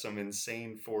has some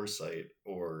insane foresight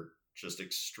or just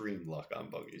extreme luck on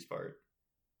Buggy's part.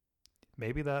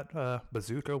 Maybe that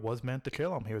bazooka was meant to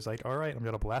kill him. He was like, all right, I'm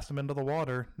going to blast him into the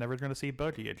water. Never going to see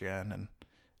Buggy again. And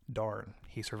darn,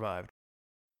 he survived.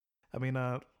 I mean,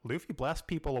 Luffy blasts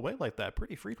people away like that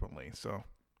pretty frequently, so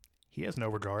he has no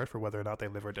regard for whether or not they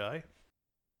live or die.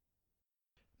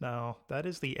 Now, that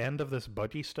is the end of this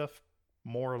Buggy stuff,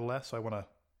 more or less.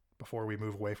 Before we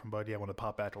move away from Buggy, I want to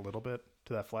pop back a little bit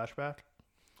to that flashback.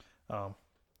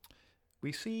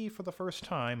 We see for the first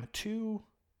time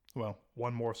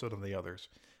one more so than the others,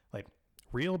 like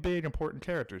real big important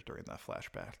characters during that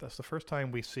flashback. That's the first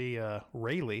time we see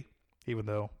Rayleigh, even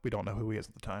though we don't know who he is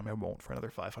at the time. I won't for another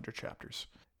 500 chapters.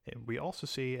 And we also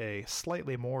see a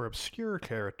slightly more obscure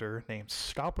character named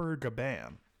Stopper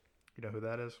Gaban. You know who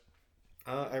that is?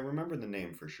 I remember the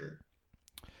name for sure.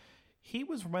 He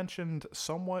was mentioned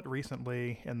somewhat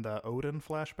recently in the Odin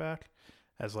flashback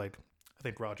as I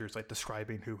think Roger's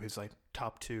describing who his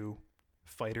top two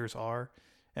fighters are,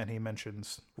 and he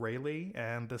mentions Rayleigh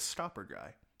and the Stopper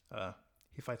guy.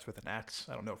 He fights with an axe.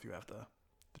 I don't know if you have the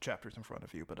chapters in front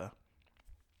of you, but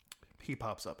he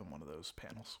pops up in one of those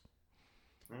panels.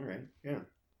 All right, yeah.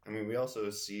 I mean, we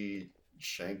also see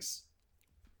Shanks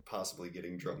possibly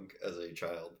getting drunk as a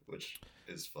child, which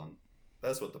is fun.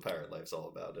 That's what the pirate life's all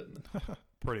about, isn't it?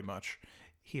 Pretty much.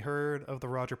 He heard of the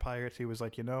Roger Pirates. He was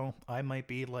like, I might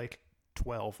be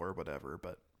 12 or whatever,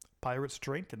 but pirates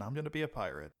drink and I'm going to be a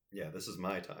pirate. Yeah, this is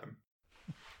my time.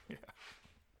 Yeah.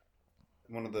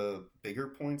 One of the bigger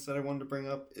points that I wanted to bring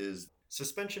up is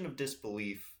suspension of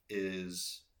disbelief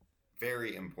is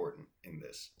very important in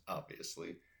this,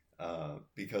 obviously.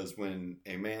 Because when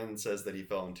a man says that he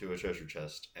fell into a treasure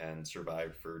chest and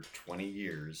survived for 20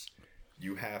 years,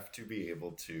 you have to be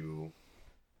able to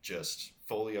just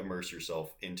fully immerse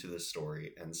yourself into this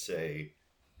story and say,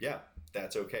 yeah,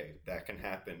 that's okay. That can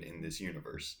happen in this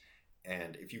universe.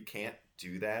 And if you can't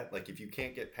do that, if you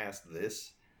can't get past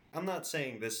this, I'm not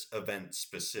saying this event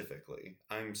specifically.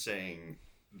 I'm saying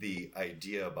the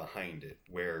idea behind it,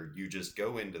 where you just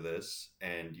go into this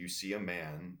and you see a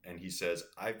man and he says,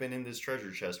 I've been in this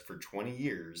treasure chest for 20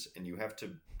 years, and you have to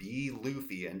be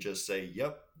Luffy and just say,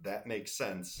 yep, that makes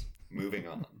sense. Moving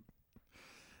on.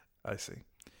 I see.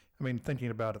 I mean, thinking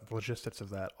about it, the logistics of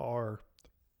that are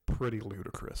pretty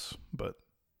ludicrous, but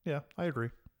yeah, I agree.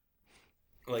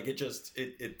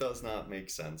 It does not make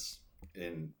sense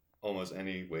in almost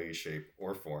any way, shape,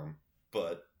 or form,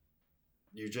 but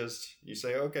you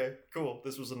say, okay, cool,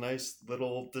 this was a nice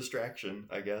little distraction,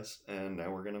 I guess, and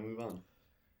now we're going to move on.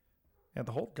 And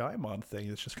the whole Gaimon thing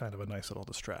is just kind of a nice little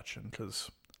distraction,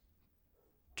 because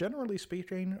generally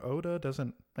speaking, Oda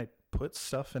doesn't put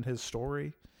stuff in his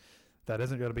story that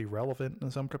isn't going to be relevant in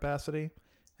some capacity,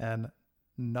 and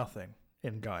nothing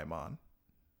in Gaimon,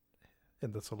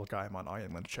 in this little Gaimon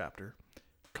Island chapter,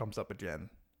 comes up again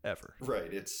ever.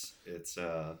 Right. It's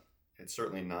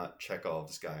certainly not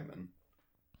Chekhov's Gaimon.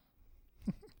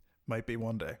 Might be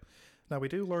one day. Now, we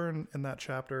do learn in that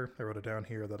chapter, I wrote it down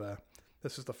here, that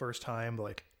this is the first time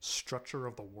the structure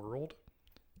of the world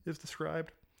is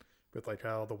described, with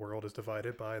how the world is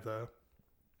divided by the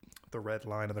red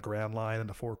line and the grand line and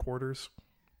the four quarters.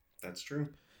 That's true.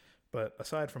 But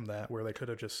aside from that, where they could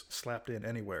have just slapped in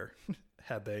anywhere,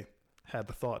 had they had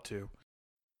the thought to.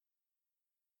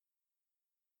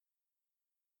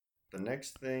 The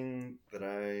next thing that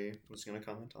I was going to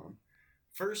comment on.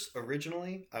 First,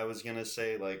 originally, I was going to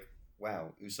say,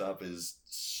 wow, Usopp is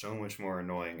so much more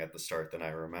annoying at the start than I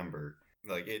remember.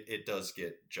 It does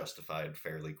get justified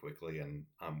fairly quickly, and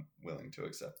I'm willing to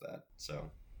accept that.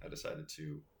 So I decided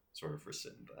to sort of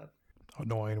rescind that.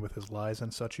 Annoying with his lies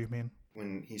and such, you mean?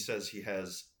 When he says he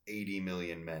has 80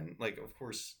 million men, of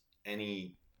course,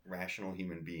 any rational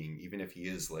human being, even if he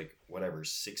is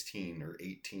 16 or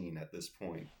 18 at this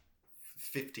point,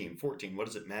 15, 14, what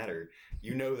does it matter?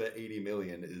 You know that 80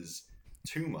 million is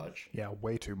too much. Yeah,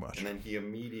 way too much. And then he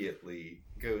immediately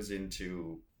goes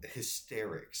into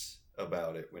hysterics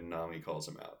about it when Nami calls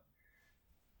him out.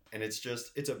 And it's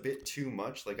a bit too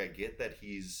much. I get that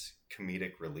he's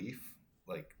comedic relief,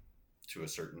 to a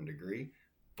certain degree,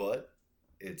 but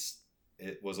it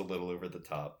was a little over the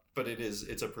top. But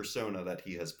it's a persona that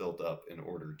he has built up in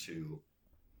order to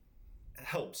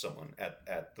help someone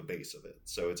at the base of it.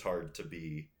 So it's hard to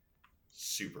be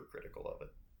super critical of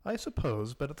it. I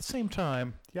suppose, but at the same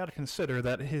time, you got to consider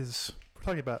that we're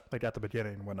talking about at the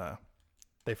beginning when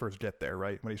they first get there,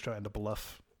 right? When he's trying to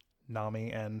bluff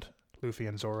Nami and Luffy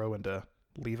and Zoro into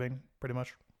leaving, pretty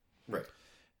much. Right.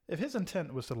 if his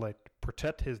intent was to, like,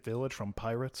 protect his village from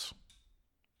pirates,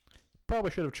 probably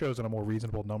should have chosen a more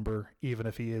reasonable number, even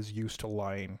if he is used to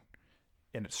lying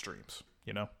in its streams,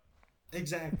 you know?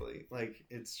 Exactly. Like,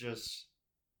 it's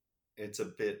a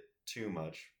bit too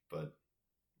much, but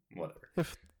whatever.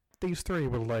 If these three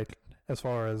were, like, as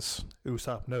far as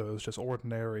Usopp knows, just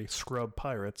ordinary scrub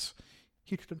pirates,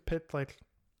 he could have picked, like,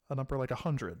 a number like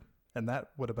 100, and that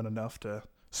would have been enough to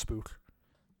spook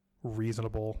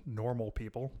reasonable, normal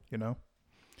people, you know?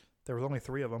 There was only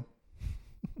 3 of them.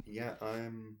 Yeah,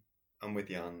 I'm with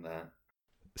you on that.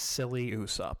 Silly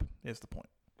Usopp is the point.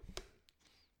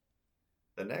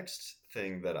 The next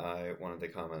thing that I wanted to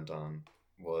comment on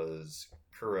was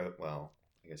Kuro. Well,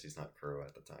 I guess he's not Kuro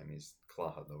at the time. He's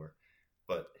Klahadore.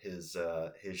 But his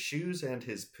shoes and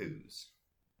his poos.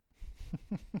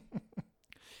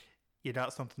 You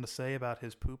got something to say about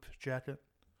his poop jacket?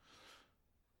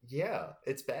 Yeah,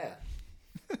 it's bad.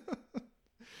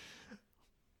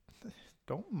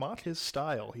 Don't mock his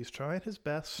style. He's trying his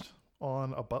best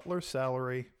on a butler's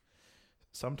salary.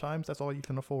 Sometimes that's all you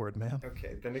can afford, man.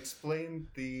 Okay, then explain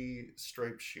the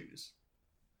striped shoes.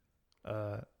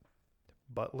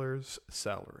 Butler's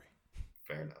salary.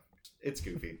 Fair enough. It's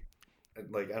goofy.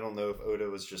 Like, I don't know if Oda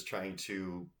was just trying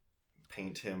to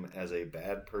paint him as a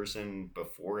bad person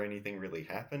before anything really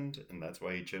happened, and that's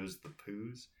why he chose the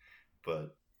poos.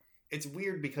 But it's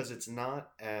weird because it's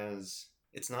not as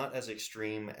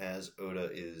extreme as Oda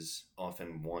is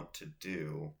often wont to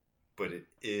do, but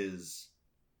it's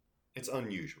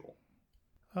unusual.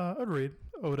 Agreed.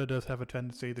 Oda does have a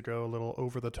tendency to go a little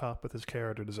over the top with his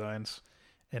character designs,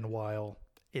 and while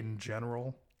in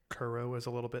general Kuro is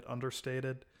a little bit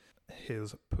understated,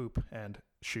 his poop and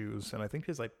shoes, and I think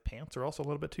his like pants are also a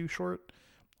little bit too short.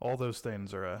 All those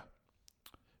things are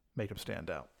make him stand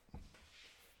out.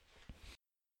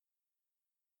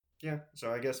 Yeah,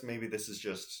 so I guess maybe this is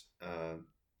just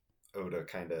Oda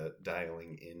kind of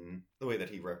dialing in the way that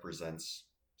he represents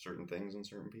certain things and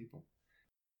certain people.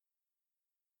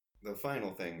 The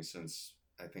final thing, since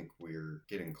I think we're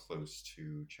getting close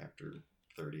to chapter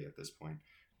 30 at this point,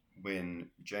 when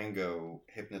Django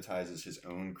hypnotizes his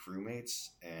own crewmates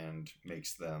and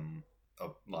makes them a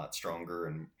lot stronger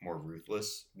and more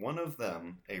ruthless, one of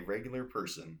them, a regular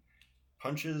person,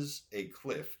 punches a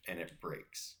cliff and it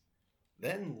breaks.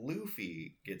 Then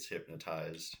Luffy gets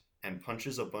hypnotized and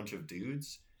punches a bunch of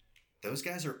dudes. Those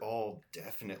guys are all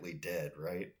definitely dead,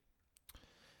 right?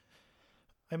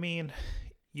 I mean,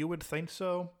 you would think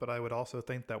so, but I would also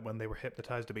think that when they were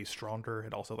hypnotized to be stronger,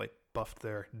 it also like buffed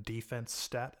their defense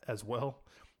stat as well.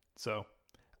 So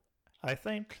I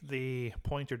think the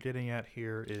point you're getting at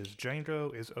here is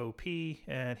Django is OP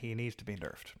and he needs to be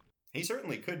nerfed. He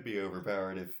certainly could be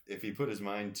overpowered if he put his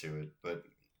mind to it, but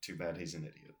too bad he's an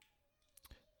idiot.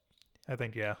 I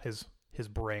think, yeah, his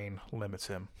brain limits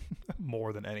him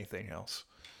more than anything else.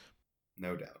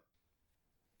 No doubt.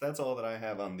 That's all that I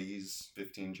have on these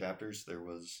 15 chapters. There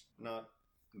was not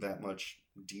that much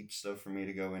deep stuff for me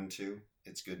to go into.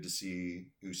 It's good to see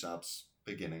Usopp's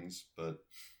beginnings, but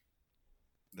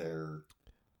they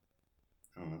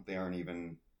aren't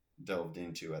even delved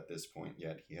into at this point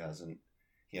yet. He hasn't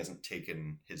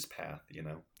taken his path, you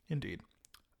know? Indeed.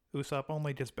 Usopp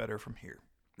only gets better from here.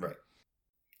 Right.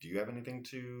 Do you have anything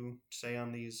to say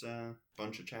on these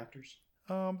bunch of chapters?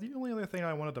 The only other thing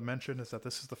I wanted to mention is that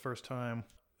this is the first time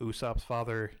Usopp's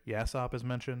father, Yasopp, is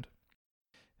mentioned.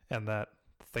 And that,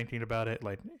 thinking about it,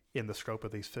 like, in the scope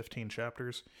of these 15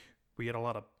 chapters, we get a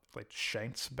lot of, like,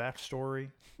 Shanks'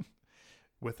 backstory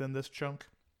within this chunk.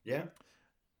 Yeah.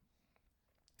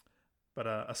 But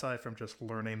aside from just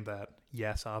learning that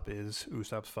Yasopp is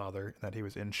Usopp's father, and that he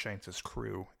was in Shanks'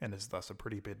 crew, and is thus a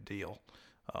pretty big deal,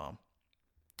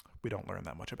 we don't learn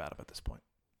that much about him at this point.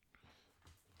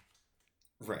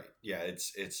 Right. Yeah,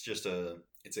 it's just a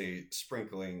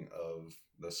sprinkling of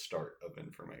the start of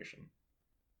information.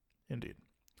 Indeed.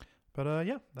 But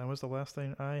yeah, that was the last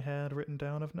thing I had written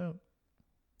down of note.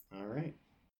 All right.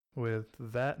 With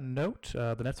that note,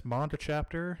 the next manga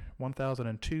chapter,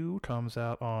 1002, comes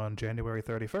out on January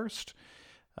 31st.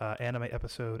 Anime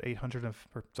episode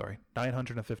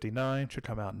 959 should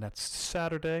come out next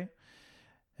Saturday.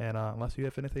 And unless you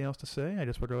have anything else to say, I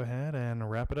guess we'll go ahead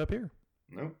and wrap it up here.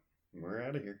 Nope. We're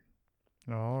out of here.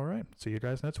 All right. See you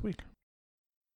guys next week.